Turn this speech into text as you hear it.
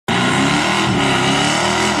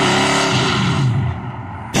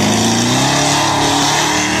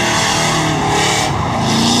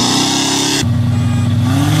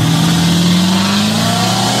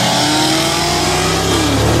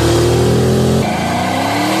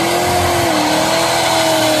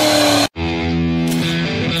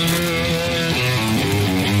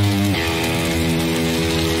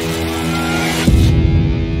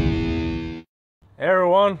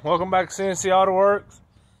welcome back to CNC Auto Works.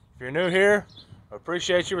 If you're new here, I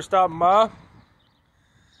appreciate you for stopping by.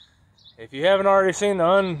 If you haven't already seen the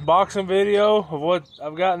unboxing video of what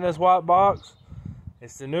I've got in this white box,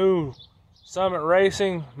 it's the new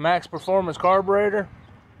Summitracing Max Performance carburetor.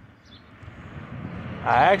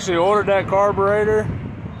 I actually ordered that carburetor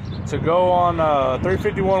to go on a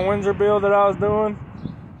 351 Windsor build that I was doing,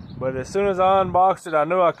 but as soon as I unboxed it, I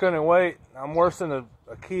knew I couldn't wait. I'm worse than a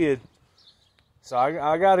kid, so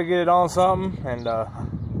I got to get it on something, and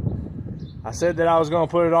I said that I was going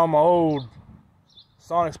to put it on my old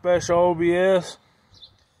Sonic Special OBS,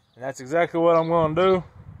 and that's exactly what I'm going to do.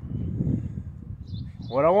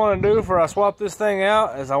 What I want to do before I swap this thing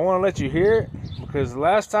out is I want to let you hear it, because the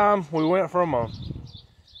last time we went from a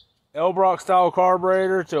L-Brock style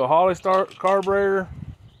carburetor to a Holley style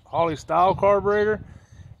carburetor,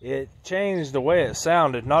 it changed the way it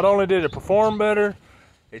sounded. Not only did it perform better,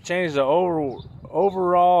 it changed the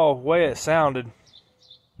overall way it sounded.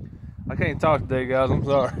 I can't talk today, guys, I'm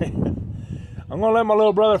sorry. I'm gonna let my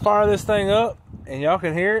little brother fire this thing up and y'all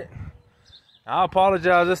can hear it. I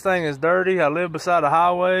apologize, this thing is dirty. I live beside a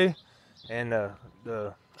highway and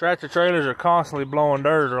the tractor trailers are constantly blowing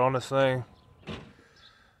dirt on this thing.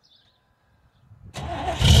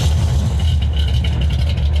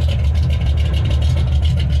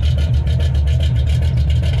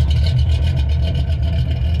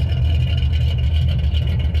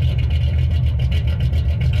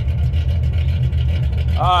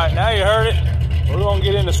 Alright, now you heard it. We're going to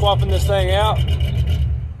get into swapping this thing out.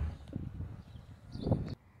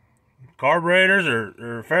 Carburetors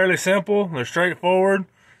are fairly simple. They're straightforward.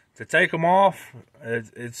 To take them off,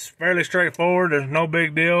 it's fairly straightforward. There's no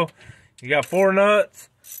big deal. You got 4 nuts,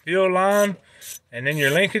 fuel line, and then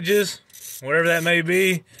your linkages, whatever that may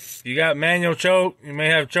be. You got manual choke. You may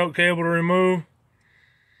have choke cable to remove.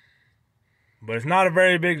 But it's not a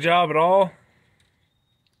very big job at all.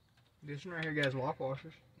 This one right here, guys, lock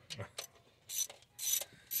washers.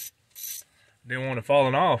 Didn't want it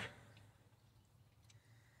falling off.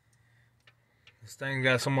 This thing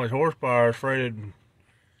got so much horsepower, it's afraid to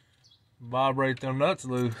vibrate them nuts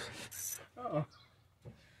loose. Uh-oh.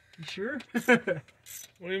 You sure? What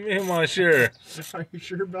do you mean, am I sure? Are you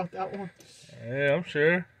sure about that one? Yeah, I'm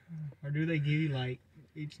sure. Or do they give you, like,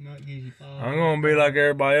 each nut gives you 5? I'm going to be like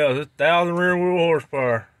everybody else. It's 1,000 rear wheel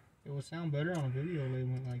horsepower. It would sound better on a video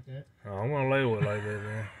label it like that. Oh, I'm going to label it like that,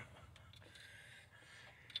 man.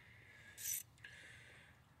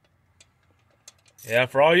 Yeah,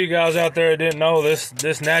 for all you guys out there that didn't know,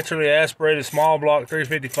 this naturally aspirated small block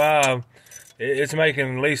 355, it's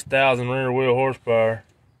making at least 1,000 rear wheel horsepower.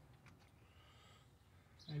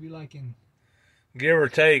 Maybe like in... Give or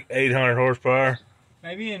take 800 horsepower.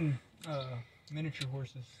 Maybe in miniature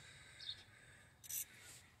horses.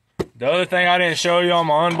 The other thing I didn't show you on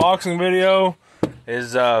my unboxing video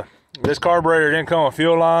is this carburetor didn't come with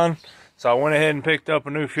fuel line, so I went ahead and picked up a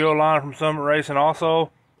new fuel line from Summitracing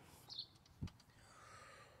also.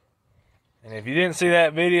 And if you didn't see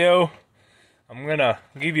that video, I'm gonna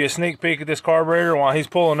give you a sneak peek at this carburetor while he's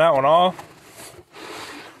pulling that one off.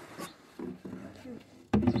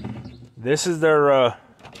 This is their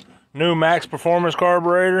new Max Performance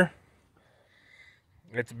carburetor.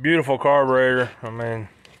 It's a beautiful carburetor. I mean,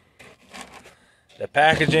 the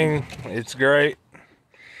packaging, it's great.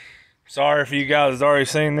 Sorry if you guys have already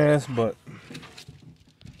seen this, but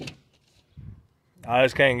I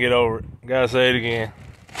just can't get over it. Gotta say it again.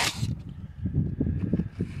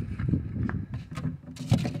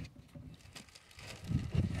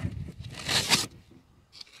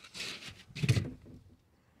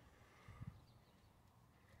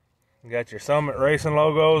 You got your Summitracing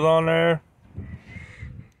logos on there.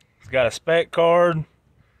 It's got a spec card.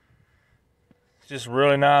 It's just a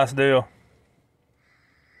really nice deal.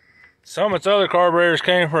 Some of its other carburetors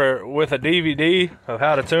came with a DVD of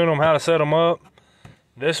how to tune them, how to set them up.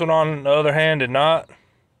 This one, on the other hand, did not.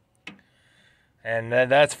 And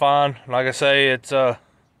that's fine. Like I say, it's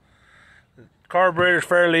carburetor's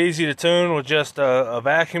fairly easy to tune with just a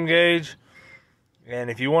vacuum gauge. And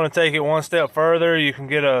if you want to take it one step further, you can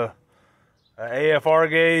get a AFR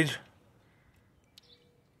gauge.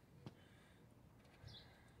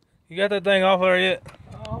 You got that thing off there yet?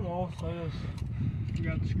 Almost. I just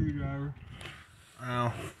forgot the screwdriver.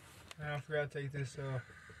 Oh. I forgot to take this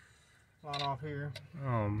line off here.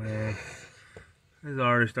 Oh man. This is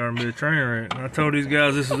already starting to be a train wreck. I told these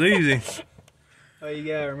guys this was easy. Oh, you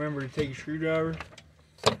gotta remember to take your screwdriver.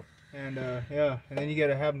 And yeah, and then you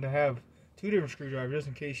gotta happen to have 2 different screwdrivers just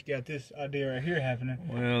in case you got this idea right here happening.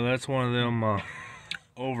 Well, that's one of them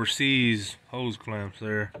overseas hose clamps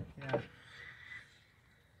there. Yeah.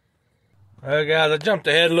 Alright guys, I jumped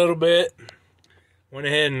ahead a little bit. Went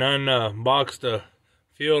ahead and unboxed the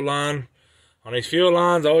fuel line. On these fuel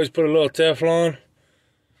lines, I always put a little Teflon,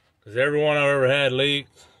 because every one I've ever had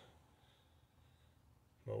leaks.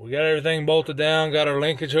 But we got everything bolted down, got our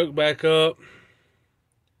linkage hooked back up.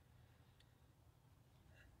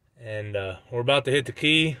 And we're about to hit the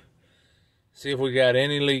key, see if we got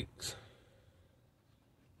any leaks.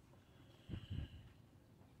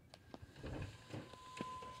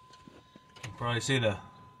 You can probably see the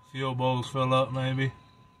fuel bowls fill up maybe.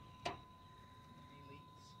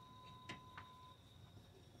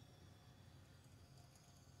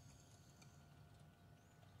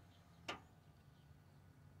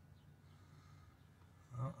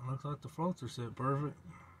 Well, it looks like the floats are set perfect.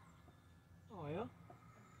 Oh yeah?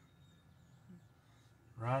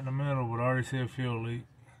 Right in the middle, but I already see a fuel leak.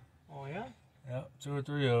 Oh yeah? Yep, 2 or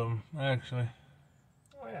 3 of them, actually.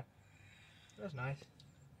 Oh yeah. That's nice.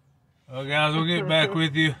 Well guys, we'll get back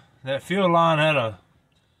with you. That fuel line had a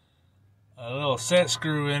little set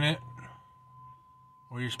screw in it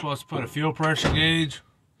where you're supposed to put a fuel pressure gauge.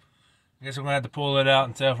 I guess we're gonna have to pull it out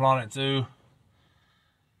and Teflon it too.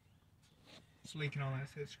 It's leaking on that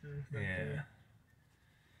set screw. Right Yeah. there.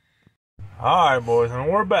 Alright boys, and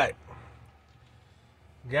we're back.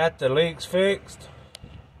 Got the leaks fixed.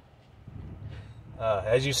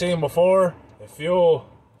 As you seen before, the fuel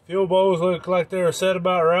bowls look like they were set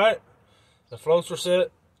about right. The floats were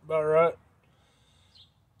set about right.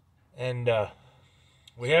 And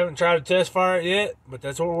we haven't tried to test fire it yet, but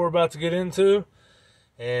that's what we're about to get into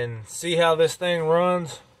and see how this thing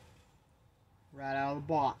runs. Right out of the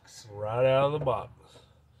box. Right out of the box.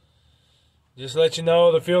 Just to let you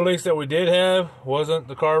know, the fuel leaks that we did have wasn't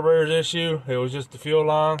the carburetor's issue. It was just the fuel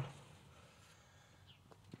line.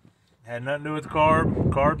 Had nothing to do with the carb.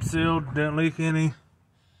 Carb sealed, didn't leak any.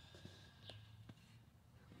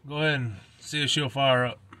 Go ahead and see if she'll fire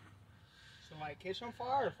up. So like catch on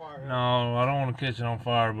fire or fire up? No, I don't want to catch it on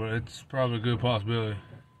fire, but it's probably a good possibility.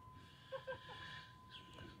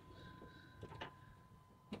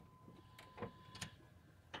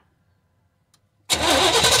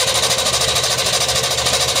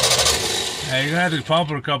 Hey, you're gonna have to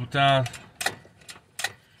pump it a couple times.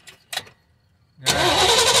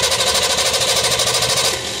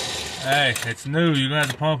 Hey, it's new. You're gonna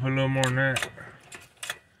have to pump it a little more than that.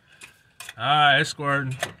 Alright, it's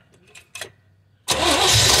squirting.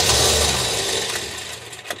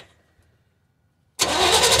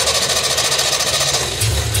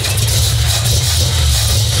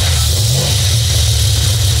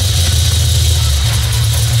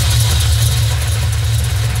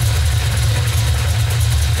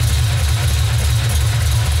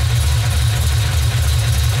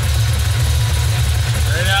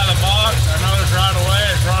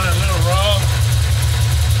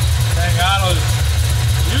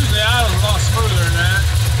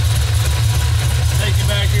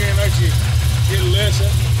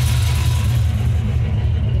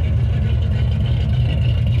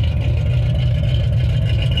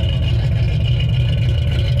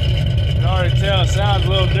 It sounds a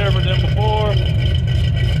little different than before,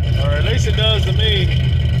 or at least it does to me.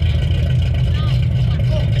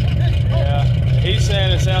 Yeah, he's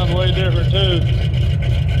saying it sounds way different too.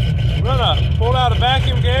 We're gonna pull out a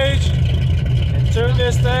vacuum gauge and tune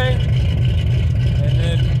this thing, and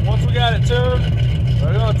then once we got it tuned,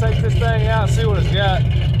 we're gonna take this thing out and see what it's got.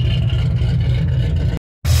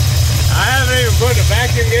 I haven't even put a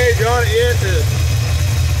vacuum gauge on it yet to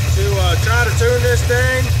try to tune this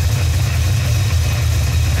thing.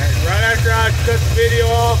 Right after I cut the video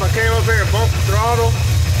off, I came up here and bumped the throttle.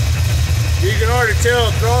 You can already tell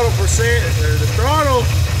the throttle percent, or the throttle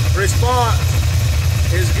response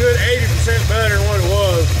is good 80% better than what it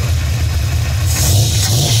was.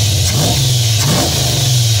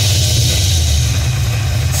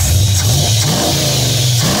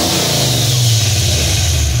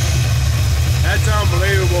 That's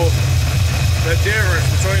unbelievable, the difference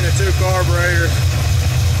between the two carburetors.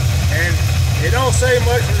 And it don't say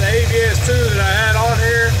much for the ABS 2 that I had on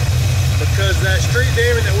here, because that street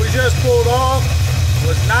demon that we just pulled off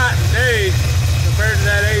was night and day compared to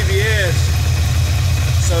that ABS.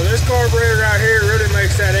 So this carburetor right here really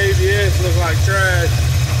makes that ABS look like trash.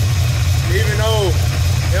 Even though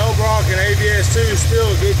L-Brock and ABS 2 is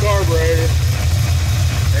still a good carburetor,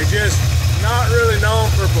 they're just not really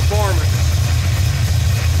known for performance.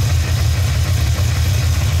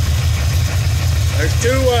 There's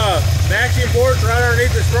two vacuum ports right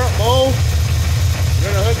underneath this front bowl.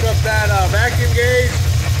 We're gonna hook up that vacuum gauge.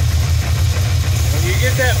 When you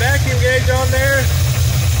get that vacuum gauge on there,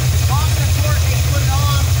 pop the port and put it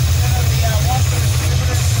on instead of the one for the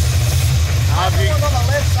distributor. I don't know if on the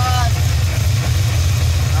left side.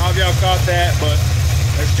 I don't know if y'all caught that, but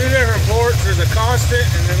there's two different ports. There's a constant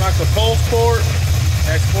and then like a pulse port.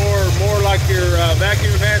 That's for more like your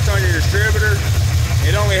vacuum vents on your distributor.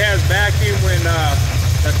 It only has vacuum when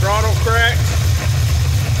the throttle cracks.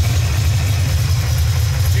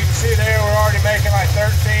 As you can see there, we're already making like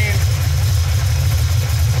 13.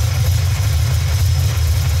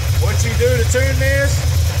 What you do to tune this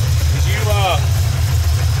is you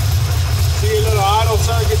see a little idle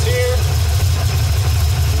circuits here.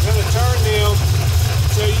 You're going to turn them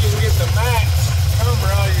until you can get the max number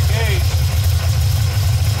out of your gauge.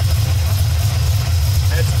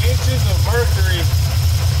 That's inches of mercury.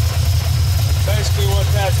 Basically what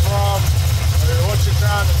that's from, or what you're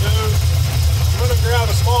trying to do. I'm going to grab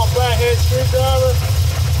a small flathead screwdriver.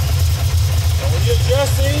 And when you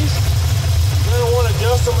adjust these, you're going to want to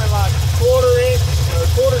adjust them in like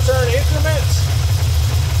quarter turn increments.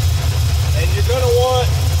 And you're going to want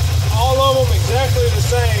all of them exactly the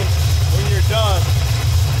same when you're done.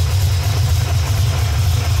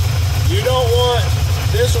 You don't want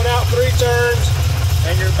this one out 3 turns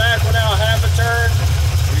and your back one out half a turn.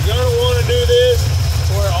 You're going to want to do this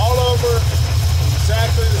to where all of them are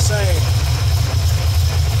exactly the same.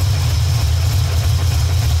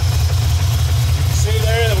 You can see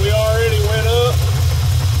there that we already went up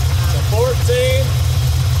to 14.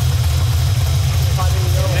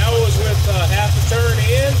 And that was with half a turn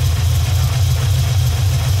in.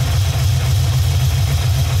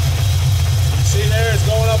 You see there it's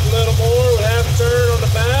going up a little more with half a turn on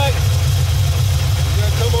the back. We're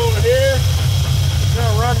going to come over here. We're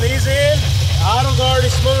going to run these in. The idle's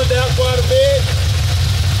already smoothed out quite a bit.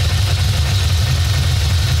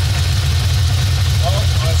 Oh,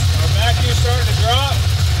 our vacuum's starting to drop.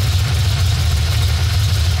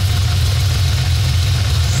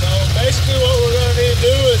 So basically what we're going to need to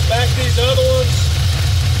do is back these other ones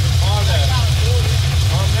on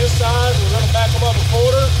this side. We're going to back them up a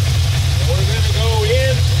quarter. And we're going to go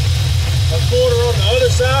in a quarter on the other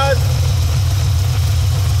side.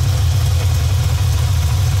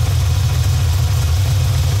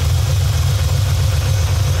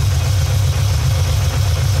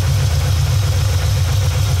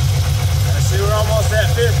 We're almost at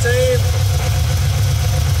 15.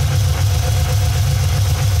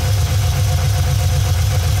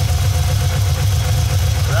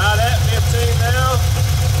 Right at 15 now.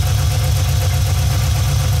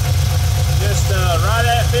 Just right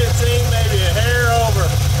at 15, maybe a hair over.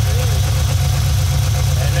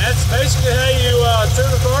 And that's basically how you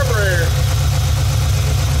tune a carburetor.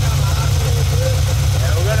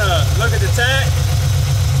 And we're gonna look at the tach,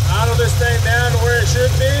 idle this thing down to where it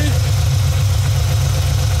should be.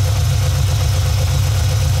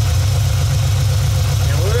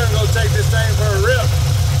 We're going to go take this thing for a rip.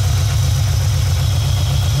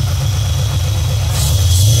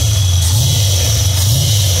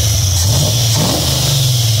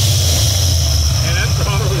 Man, that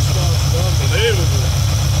throttle response is unbelievable.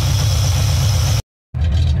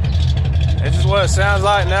 This is what it sounds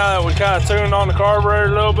like now that we kind of tuned on the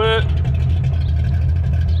carburetor a little bit.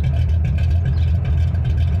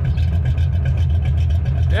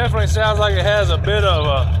 Definitely sounds like it has a bit of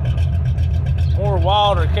a more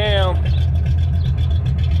wilder cam.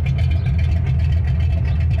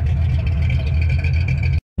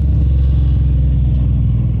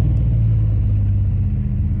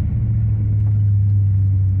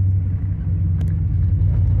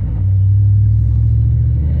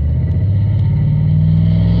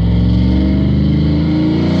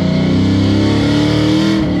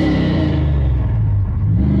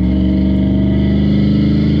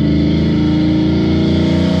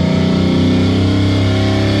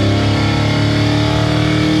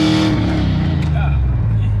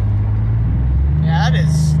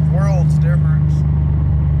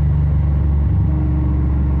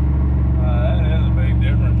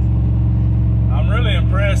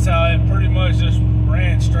 How it pretty much just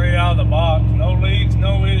ran straight out of the box. No leaks,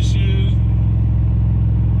 no issues.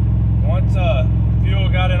 Once fuel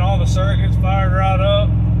got in all the circuits, fired right up.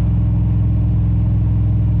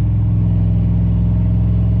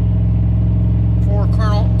 Four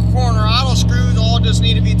corner idle screws all just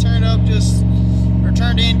need to be turned up or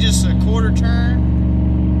turned in just a quarter turn.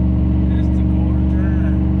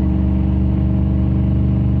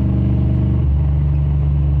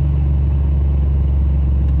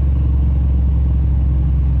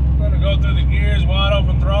 Through the gears, wide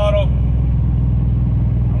open throttle.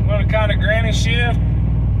 I'm going to kind of granny shift.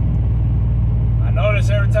 I notice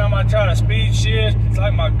every time I try to speed shift, it's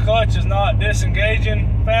like my clutch is not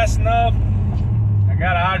disengaging fast enough. I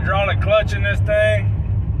got a hydraulic clutch in this thing.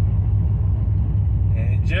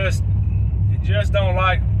 it just don't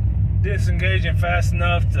like disengaging fast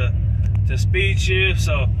enough to speed shift.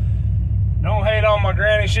 So don't hate on my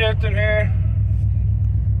granny shifting here.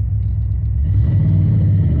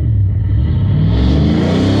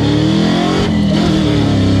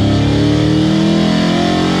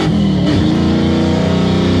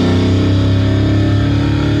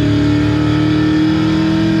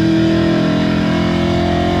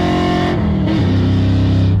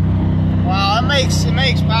 It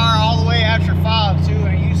makes power all the way after 5 too,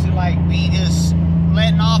 and it used to like be just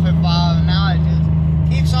letting off at 5, and now it just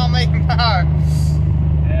keeps on making power.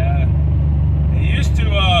 Yeah, it used to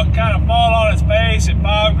kind of fall on its face at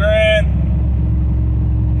 $5 grand,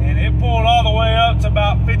 and it pulled all the way up to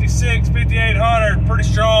about 56, 5800, pretty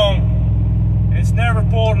strong. It's never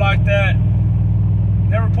pulled like that,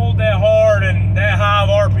 never pulled that hard and that high of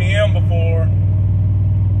RPM before.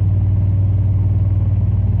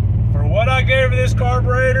 What I gave this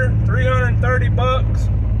carburetor, $330.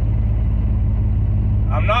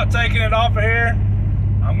 I'm not taking it off of here.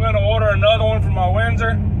 I'm gonna order another one for my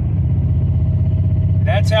Windsor.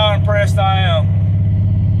 That's how impressed I am.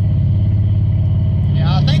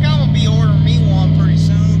 Yeah, I think I'm gonna be ordering me one pretty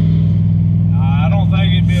soon. I don't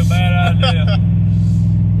think it'd be a bad idea.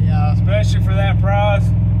 Yeah. Especially for that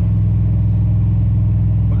price.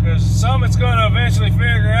 Because Summit's gonna eventually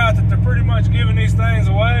figure out that they're pretty much giving these things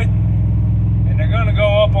away. And they're gonna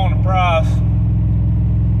go up on the price.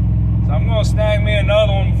 So I'm gonna snag me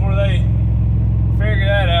another one before they figure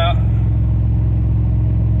that out.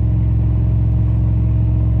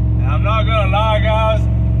 And I'm not gonna lie, guys,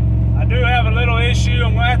 I do have a little issue.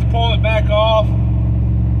 I'm gonna have to pull it back off.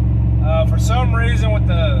 For some reason, with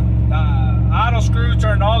the idle screw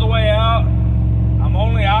turned all the way out, I'm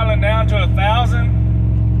only idling down to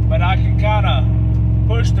 1,000, but I can kind of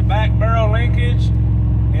push the back barrel linkage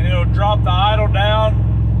and it'll drop the idle down.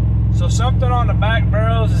 So something on the back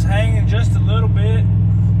barrels is hanging just a little bit.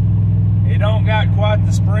 It don't got quite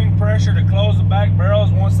the spring pressure to close the back barrels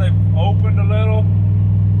once they've opened a little.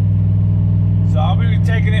 So I'll be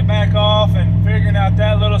taking it back off and figuring out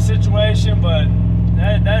that little situation, but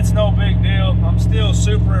that's no big deal. I'm still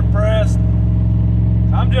super impressed.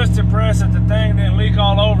 I'm just impressed that the thing didn't leak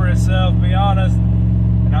all over itself, to be honest.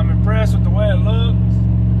 And I'm impressed with the way it looks.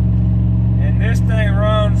 And this thing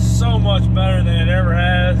runs so much better than it ever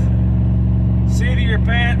has. Seat of your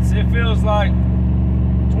pants, it feels like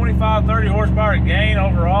 25, 30 horsepower gain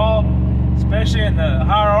overall, especially in the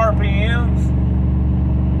higher RPMs.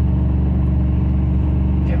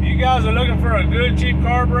 If you guys are looking for a good cheap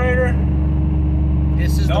carburetor,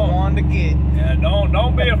 this is the one to get. Yeah,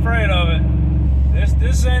 don't be afraid of it.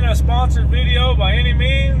 This ain't a sponsored video by any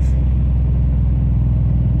means,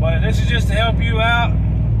 but this is just to help you out.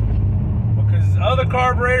 Other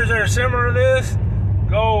carburetors that are similar to this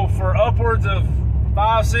go for upwards of $500,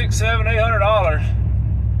 $600, $700, $800.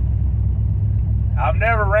 I've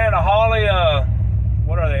never ran a Holley,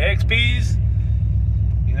 what are they, XPs?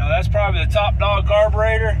 You know, that's probably the top dog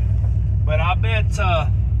carburetor, but I bet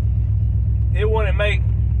it wouldn't make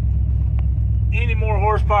any more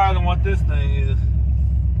horsepower than what this thing is.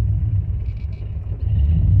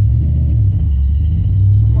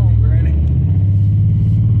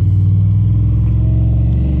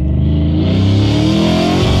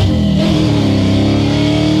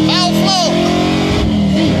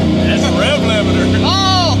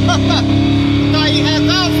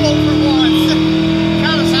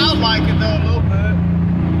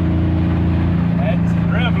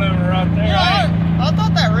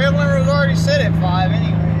 Set at 5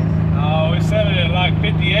 anyways. Oh, we set it at like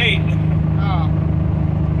 58. Oh.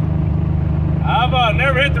 I've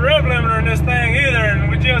never hit the rev limiter in this thing either, and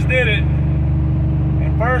we just did it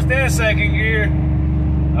in first and second gear.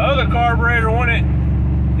 The other carburetor, when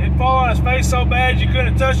it'd fall on its face so bad you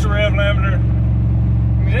couldn't touch the rev limiter.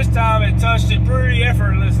 This time it touched it pretty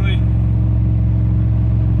effortlessly.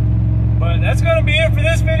 But that's going to be it for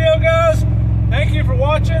this video, guys. Thank you for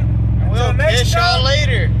watching. Until next time. Y'all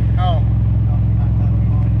later. Oh. I thought we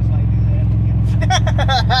wanted to do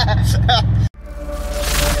that.